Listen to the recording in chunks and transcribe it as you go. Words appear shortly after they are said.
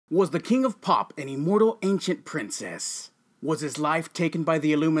Was the king of pop an immortal ancient princess? Was his life taken by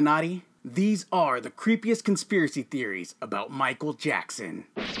the Illuminati? These are the creepiest conspiracy theories about Michael Jackson.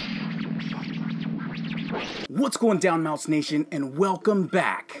 What's going down, Mouse Nation, and welcome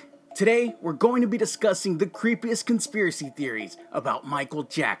back. Today, we're going to be discussing the creepiest conspiracy theories about Michael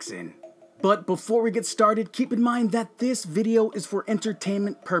Jackson. But before we get started, keep in mind that this video is for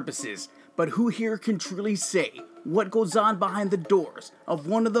entertainment purposes, but who here can truly say what goes on behind the doors of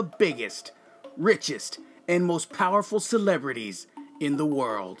one of the biggest, richest, and most powerful celebrities in the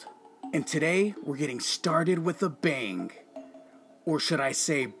world? And today, we're getting started with a bang. Or should I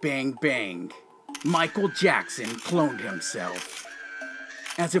say bang bang. Michael Jackson cloned himself.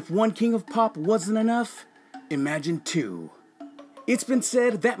 As if one king of pop wasn't enough, imagine two. It's been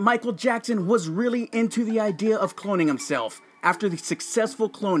said that Michael Jackson was really into the idea of cloning himself after the successful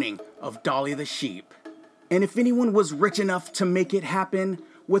cloning of Dolly the sheep. And if anyone was rich enough to make it happen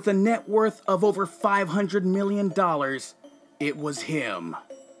with a net worth of over $500 million, it was him.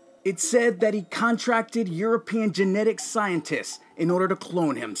 It's said that he contracted European genetic scientists in order to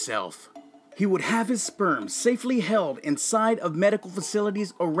clone himself. He would have his sperm safely held inside of medical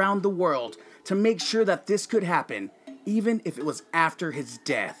facilities around the world to make sure that this could happen, even if it was after his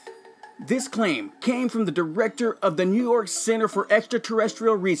death. This claim came from the director of the New York Center for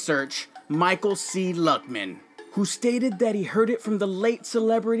Extraterrestrial Research, Michael C. Luckman, who stated that he heard it from the late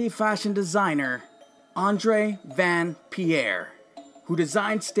celebrity fashion designer, Andre Van Pierre, who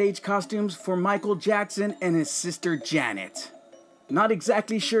designed stage costumes for Michael Jackson and his sister Janet. Not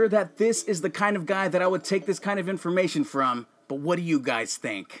exactly sure that this is the kind of guy that I would take this kind of information from, but what do you guys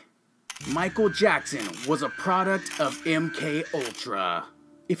think? Michael Jackson was a product of MK Ultra.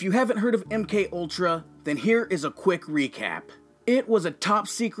 If you haven't heard of MK Ultra, then here is a quick recap. It was a top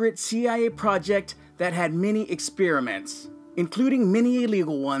secret CIA project that had many experiments, including many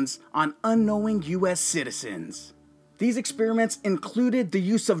illegal ones on unknowing US citizens. These experiments included the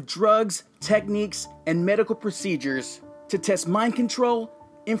use of drugs, techniques, and medical procedures to test mind control,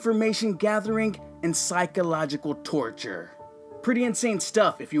 information gathering, and psychological torture. Pretty insane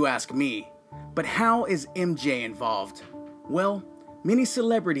stuff if you ask me. But how is MJ involved? Well, many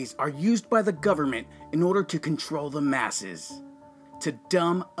celebrities are used by the government in order to control the masses, to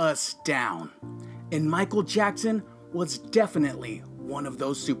dumb us down. And Michael Jackson was definitely one of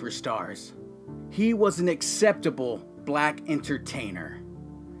those superstars. He was an acceptable black entertainer,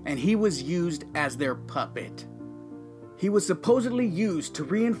 and he was used as their puppet. He was supposedly used to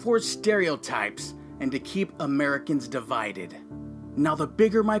reinforce stereotypes and to keep Americans divided. Now, the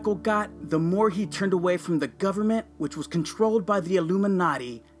bigger Michael got, the more he turned away from the government, which was controlled by the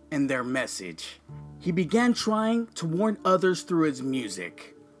Illuminati and their message. He began trying to warn others through his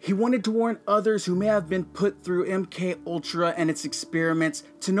music. He wanted to warn others who may have been put through MK Ultra and its experiments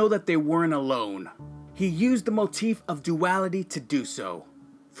to know that they weren't alone. He used the motif of duality to do so,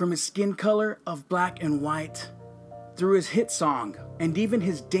 from his skin color of black and white, through his hit song, and even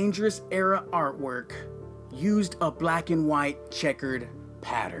his dangerous era artwork used a black and white checkered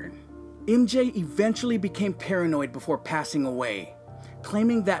pattern. MJ eventually became paranoid before passing away,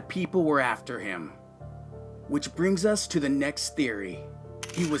 claiming that people were after him. Which brings us to the next theory.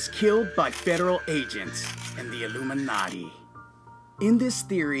 He was killed by federal agents and the Illuminati. In this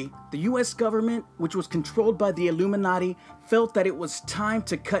theory, the US government, which was controlled by the Illuminati, felt that it was time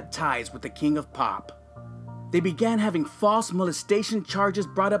to cut ties with the king of pop. They began having false molestation charges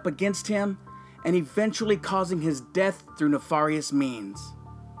brought up against him, and eventually causing his death through nefarious means.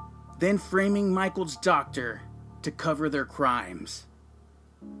 Then framing Michael's doctor to cover their crimes.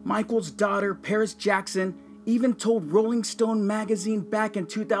 Michael's daughter, Paris Jackson, even told Rolling Stone magazine back in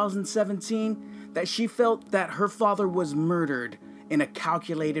 2017 that she felt that her father was murdered in a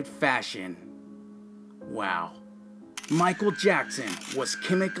calculated fashion. Wow. Michael Jackson was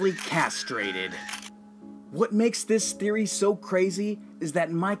chemically castrated. What makes this theory so crazy is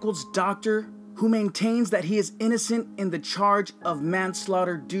that Michael's doctor, who maintains that he is innocent in the charge of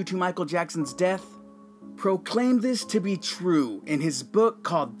manslaughter due to Michael Jackson's death, proclaimed this to be true in his book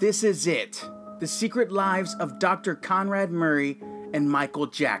called This Is It: The Secret Lives of Dr. Conrad Murray and Michael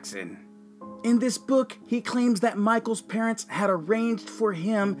Jackson. In this book, he claims that Michael's parents had arranged for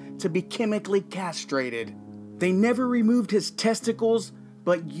him to be chemically castrated. They never removed his testicles,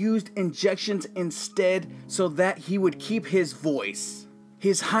 but used injections instead so that he would keep his voice.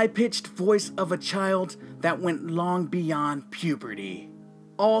 His high-pitched voice of a child that went long beyond puberty.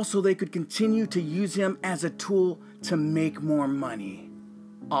 All so they could continue to use him as a tool to make more money.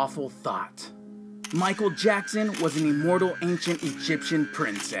 Awful thought. Michael Jackson was an immortal ancient Egyptian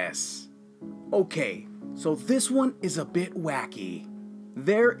princess. Okay, so this one is a bit wacky.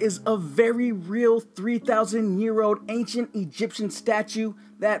 There is a very real 3,000-year-old ancient Egyptian statue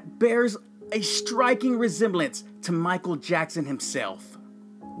that bears a striking resemblance to Michael Jackson himself.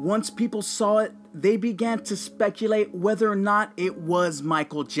 Once people saw it, they began to speculate whether or not it was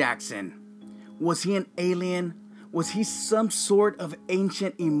Michael Jackson. Was he an alien? Was he some sort of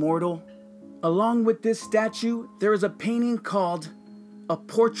ancient immortal? Along with this statue, there is a painting called A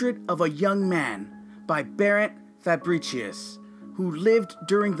Portrait of a Young Man by Baron Fabricius, who lived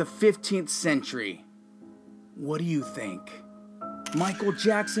during the 15th century. What do you think? Michael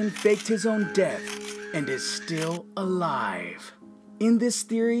Jackson faked his own death and is still alive. In this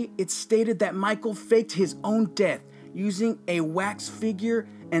theory, it's stated that Michael faked his own death using a wax figure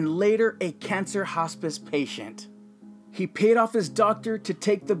and later a cancer hospice patient. He paid off his doctor to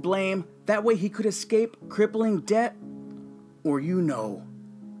take the blame, that way he could escape crippling debt. Or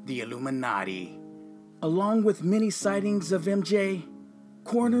the Illuminati. Along with many sightings of MJ,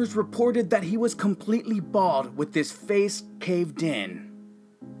 coroners reported that he was completely bald with his face caved in.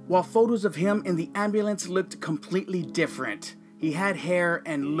 While photos of him in the ambulance looked completely different, he had hair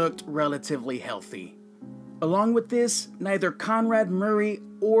and looked relatively healthy. Along with this, neither Conrad Murray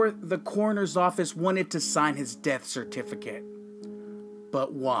or the coroner's office wanted to sign his death certificate.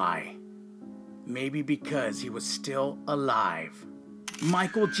 But why? Maybe because he was still alive.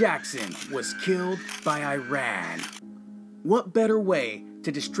 Michael Jackson was killed by Iran. What better way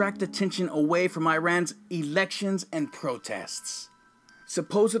to distract attention away from Iran's elections and protests?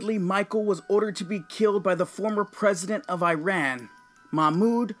 Supposedly, Michael was ordered to be killed by the former president of Iran,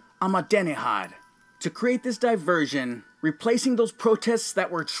 Mahmoud Ahmadinejad, to create this diversion, replacing those protests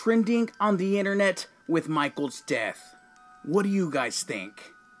that were trending on the internet with Michael's death. What do you guys think?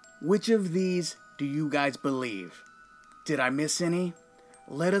 Which of these do you guys believe? Did I miss any?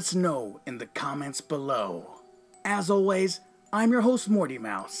 Let us know in the comments below. As always, I'm your host, Morty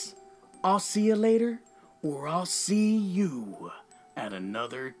Mouse. I'll see you later, or I'll see you at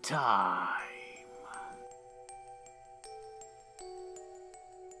another time.